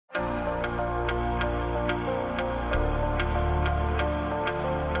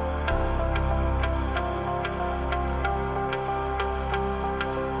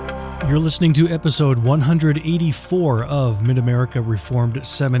You're listening to episode 184 of Mid-America Reformed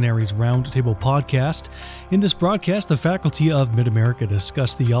Seminary's Roundtable Podcast. In this broadcast, the faculty of Mid-America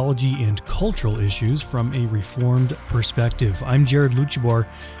discuss theology and cultural issues from a Reformed perspective. I'm Jared Luchabor,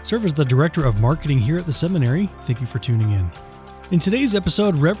 serve as the Director of Marketing here at the seminary. Thank you for tuning in. In today's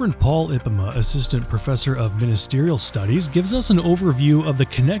episode, Reverend Paul Ipema, Assistant Professor of Ministerial Studies, gives us an overview of the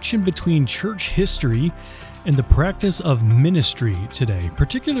connection between church history and the practice of ministry today,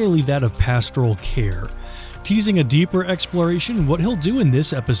 particularly that of pastoral care. Teasing a deeper exploration, what he'll do in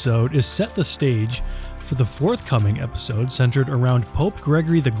this episode is set the stage for the forthcoming episode centered around Pope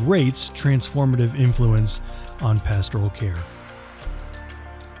Gregory the Great's transformative influence on pastoral care.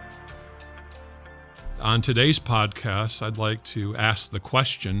 On today's podcast, I'd like to ask the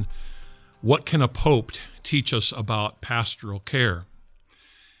question, what can a pope teach us about pastoral care?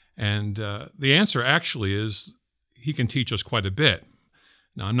 And the answer actually is he can teach us quite a bit.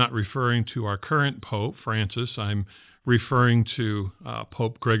 Now, I'm not referring to our current Pope, Francis. I'm referring to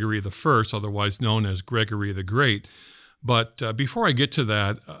Pope Gregory the First, otherwise known as Gregory the Great. But before I get to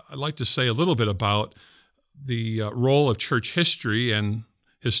that, I'd like to say a little bit about the role of church history and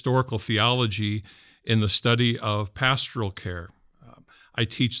historical theology in the study of pastoral care. I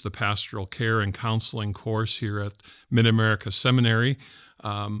teach the pastoral care and counseling course here at Mid-America Seminary.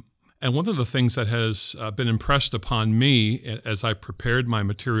 And one of the things that has been impressed upon me as I prepared my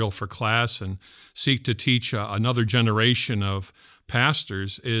material for class and seek to teach another generation of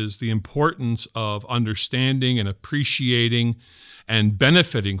pastors is the importance of understanding and appreciating and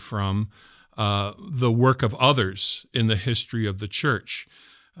benefiting from the work of others in the history of the church.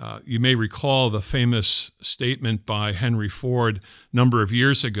 You may recall the famous statement by Henry Ford a number of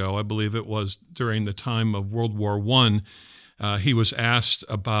years ago. I believe it was during the time of World War I. He was asked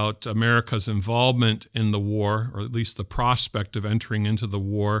about America's involvement in the war, or at least the prospect of entering into the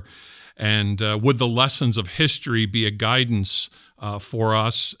war, and would the lessons of history be a guidance for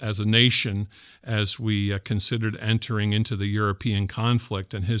us as a nation as we considered entering into the European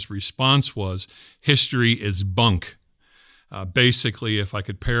conflict? And his response was, history is bunk. Basically, if I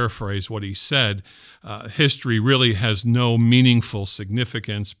could paraphrase what he said, history really has no meaningful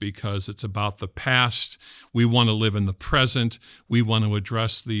significance because it's about the past. We want to live in the present. We want to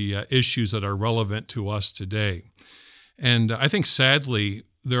address the issues that are relevant to us today. And I think, sadly,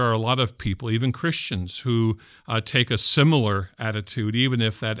 there are a lot of people, even Christians, who take a similar attitude, even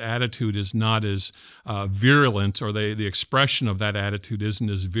if that attitude is not as virulent, or the expression of that attitude isn't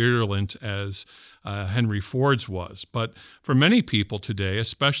as virulent as Henry Ford's was. But for many people today,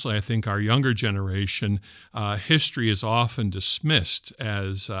 especially I think our younger generation, history is often dismissed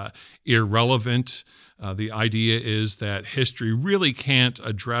as irrelevant. The idea is that history really can't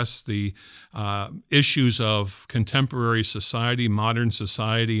address the issues of contemporary society, modern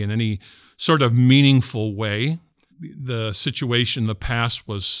society, in any sort of meaningful way. The situation in the past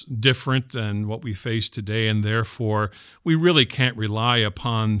was different than what we face today, and therefore we really can't rely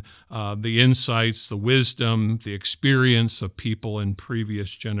upon the insights, the wisdom, the experience of people in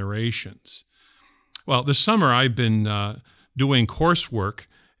previous generations. Well, this summer I've been doing coursework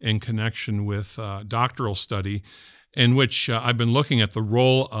in connection with doctoral study, in which I've been looking at the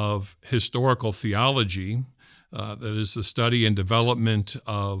role of historical theology, that is the study and development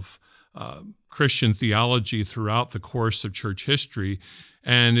of Christian theology throughout the course of church history.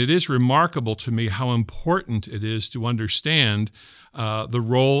 And it is remarkable to me how important it is to understand the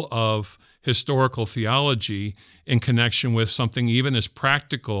role of historical theology in connection with something even as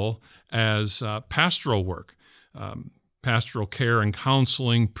practical as pastoral work. Pastoral care and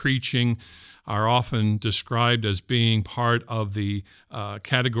counseling, preaching are often described as being part of the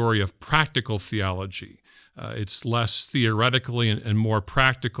category of practical theology. It's less theoretically and more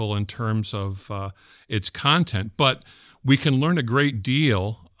practical in terms of its content, but we can learn a great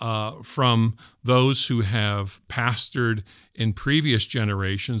deal from those who have pastored in previous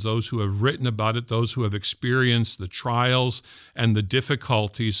generations, those who have written about it, those who have experienced the trials and the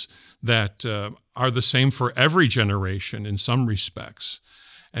difficulties that are the same for every generation in some respects.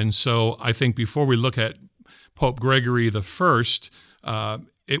 And so I think before we look at Pope Gregory the First,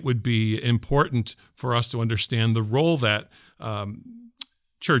 it would be important for us to understand the role that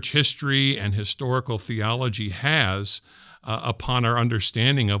church history and historical theology has upon our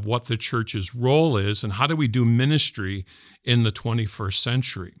understanding of what the church's role is and how do we do ministry in the 21st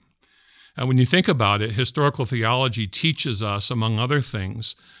century. And when you think about it, historical theology teaches us, among other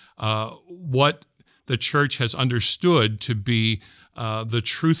things, what the church has understood to be the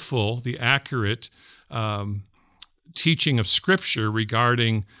truthful, the accurate teaching of Scripture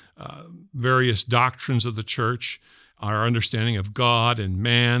regarding various doctrines of the church, our understanding of God and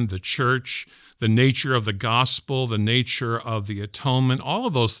man, the church, the nature of the gospel, the nature of the atonement. All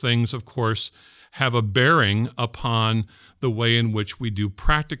of those things, of course, have a bearing upon the way in which we do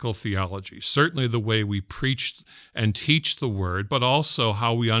practical theology, certainly the way we preach and teach the word, but also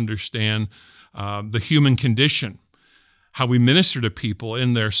how we understand the human condition, how we minister to people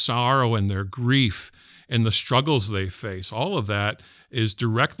in their sorrow and their grief and the struggles they face. All of that is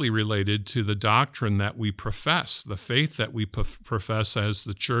directly related to the doctrine that we profess, the faith that we profess as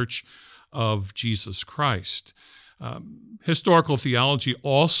the Church of Jesus Christ. Historical theology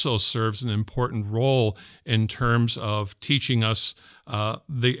also serves an important role in terms of teaching us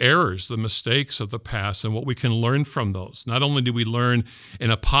the errors, the mistakes of the past, and what we can learn from those. Not only do we learn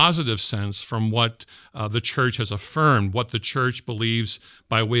in a positive sense from what the church has affirmed, what the church believes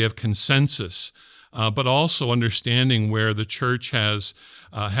by way of consensus, but also understanding where the church has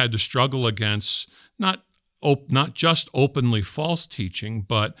had to struggle against not just openly false teaching,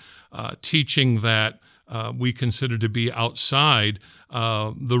 but teaching that we consider to be outside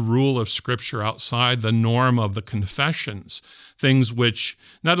the rule of Scripture, outside the norm of the confessions, things which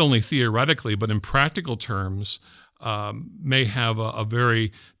not only theoretically but in practical terms may have a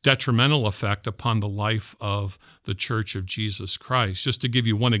very detrimental effect upon the life of the Church of Jesus Christ. Just to give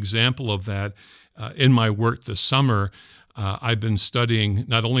you one example of that, in my work this summer, I've been studying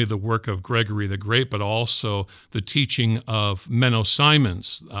not only the work of Gregory the Great, but also the teaching of Menno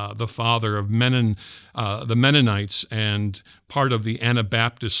Simons, the father of the Mennonites and part of the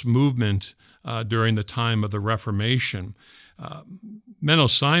Anabaptist movement during the time of the Reformation. Menno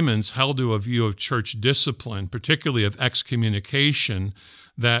Simons held to a view of church discipline, particularly of excommunication,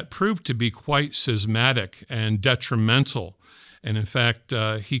 that proved to be quite schismatic and detrimental. And in fact,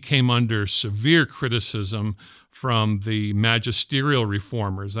 he came under severe criticism from the magisterial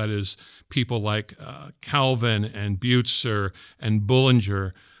reformers, that is, people like Calvin and Butzer and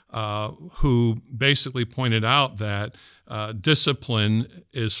Bullinger, who basically pointed out that discipline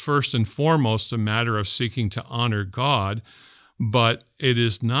is first and foremost a matter of seeking to honor God, but it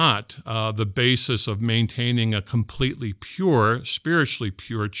is not the basis of maintaining a completely pure, spiritually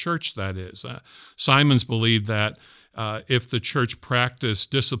pure church, that is. Simons believed that if the church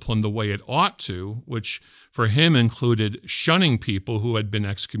practiced discipline the way it ought to, which for him included shunning people who had been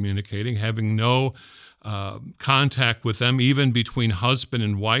excommunicating, having no contact with them, even between husband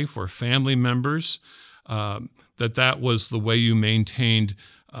and wife or family members, that was the way you maintained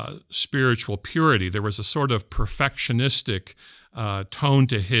spiritual purity. There was a sort of perfectionistic tone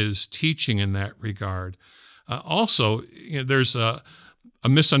to his teaching in that regard. Also, there's a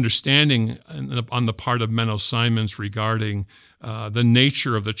misunderstanding on the part of Menno Simons regarding the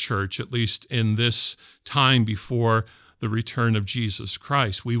nature of the church, at least in this time before the return of Jesus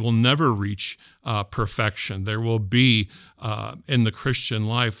Christ. We will never reach perfection. There will be in the Christian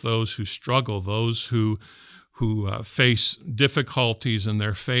life those who struggle, those who face difficulties in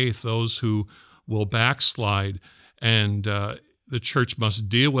their faith, those who will backslide, and the church must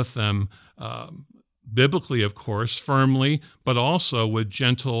deal with them biblically, of course, firmly, but also with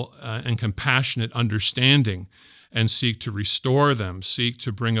gentle and compassionate understanding, and seek to restore them, seek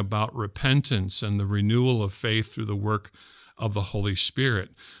to bring about repentance and the renewal of faith through the work of the Holy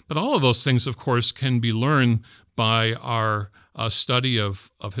Spirit. But all of those things, of course, can be learned by our study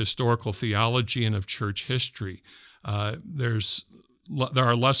of historical theology and of church history. There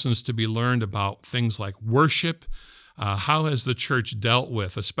are lessons to be learned about things like worship. How has the church dealt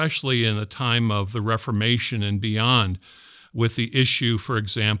with, especially in the time of the Reformation and beyond, with the issue, for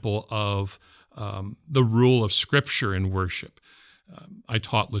example, of the rule of Scripture in worship? I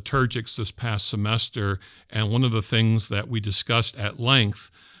taught liturgics this past semester, and one of the things that we discussed at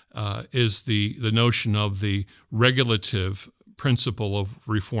length is the notion of the regulative principle of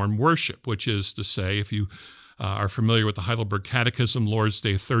Reformed worship, which is to say, if you are familiar with the Heidelberg Catechism, Lord's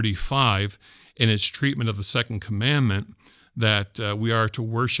Day 35, in its treatment of the second commandment, that we are to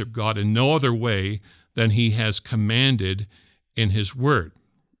worship God in no other way than He has commanded in His Word.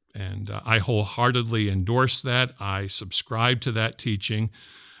 And I wholeheartedly endorse that. I subscribe to that teaching.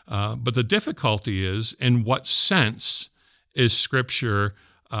 But the difficulty is, in what sense is Scripture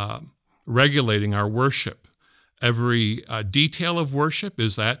regulating our worship? Every detail of worship,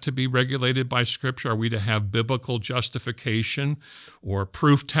 is that to be regulated by Scripture? Are we to have biblical justification or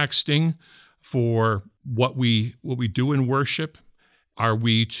proof texting for what we do in worship? Are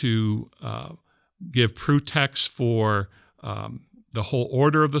we to give proof text for the whole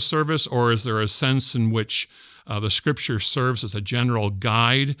order of the service, or is there a sense in which the Scripture serves as a general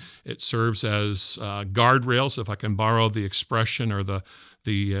guide? It serves as guardrails, if I can borrow the expression or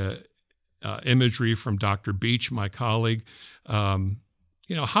the imagery from Dr. Beach, my colleague.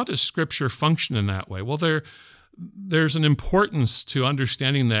 How does Scripture function in that way? Well, there's an importance to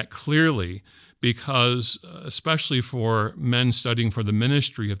understanding that clearly, because especially for men studying for the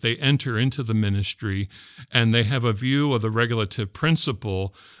ministry, if they enter into the ministry and they have a view of the regulative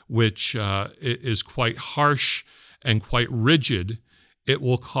principle, which is quite harsh and quite rigid, it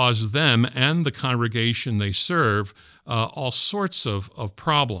will cause them and the congregation they serve all sorts of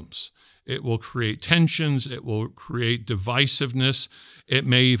problems. It will create tensions. It will create divisiveness. It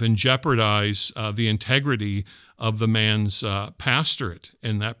may even jeopardize the integrity of the man's pastorate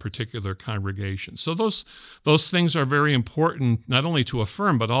in that particular congregation. So those things are very important, not only to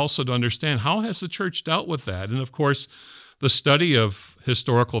affirm, but also to understand how has the church dealt with that. And of course, the study of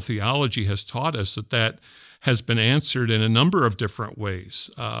historical theology has taught us that has been answered in a number of different ways.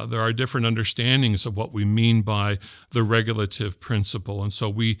 There are different understandings of what we mean by the regulative principle. And so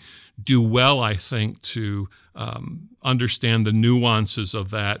we do well, I think, to understand the nuances of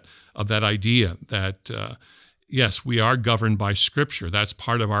that idea that, yes, we are governed by Scripture. That's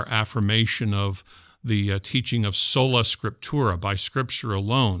part of our affirmation of the teaching of sola scriptura, by Scripture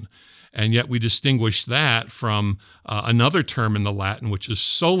alone. And yet we distinguish that from another term in the Latin, which is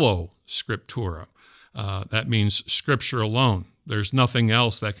solo scriptura. That means Scripture alone. There's nothing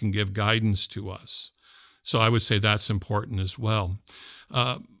else that can give guidance to us. So I would say that's important as well.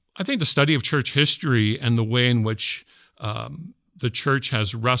 I think the study of church history and the way in which the church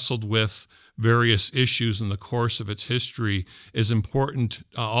has wrestled with various issues in the course of its history is important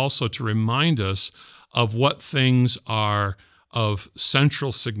also to remind us of what things are of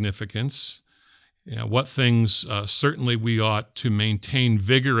central significance, what things certainly we ought to maintain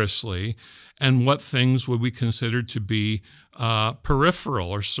vigorously, and what things would we consider to be peripheral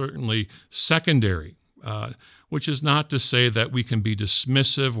or certainly secondary, which is not to say that we can be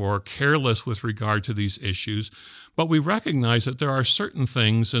dismissive or careless with regard to these issues, but we recognize that there are certain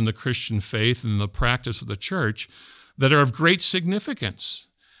things in the Christian faith and the practice of the church that are of great significance,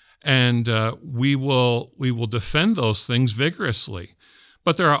 and we will defend those things vigorously.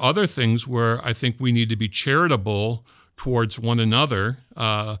 But there are other things where I think we need to be charitable towards one another,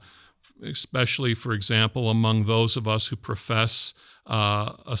 especially, for example, among those of us who profess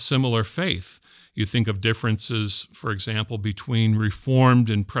a similar faith. You think of differences, for example, between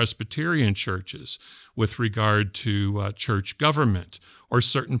Reformed and Presbyterian churches with regard to church government or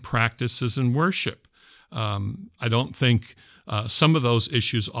certain practices in worship. I don't think some of those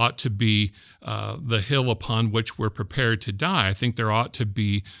issues ought to be the hill upon which we're prepared to die. I think there ought to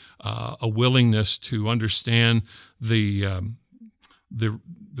be a willingness to understand the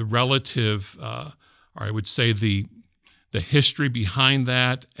relative, or I would say the history behind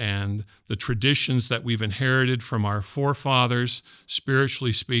that and the traditions that we've inherited from our forefathers,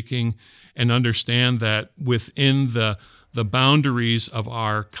 spiritually speaking, and understand that within the boundaries of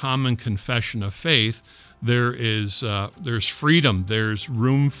our common confession of faith, there's freedom, there's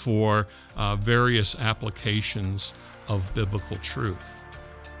room for various applications of biblical truth.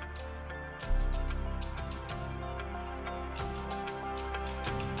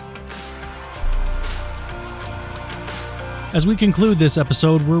 As we conclude this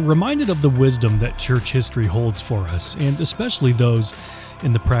episode, we're reminded of the wisdom that church history holds for us, and especially those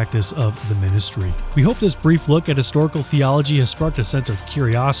in the practice of the ministry. We hope this brief look at historical theology has sparked a sense of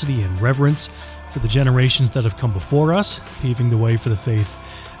curiosity and reverence for the generations that have come before us, paving the way for the faith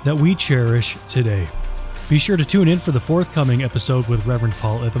that we cherish today. Be sure to tune in for the forthcoming episode with Reverend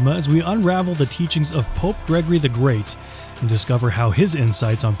Paul Ipema as we unravel the teachings of Pope Gregory the Great and discover how his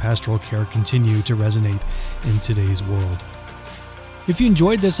insights on pastoral care continue to resonate in today's world. If you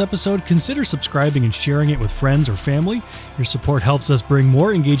enjoyed this episode, consider subscribing and sharing it with friends or family. Your support helps us bring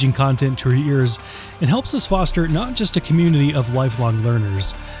more engaging content to your ears and helps us foster not just a community of lifelong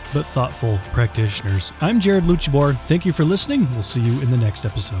learners, but thoughtful practitioners. I'm Jared Lucibor. Thank you for listening. We'll see you in the next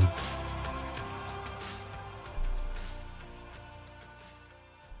episode.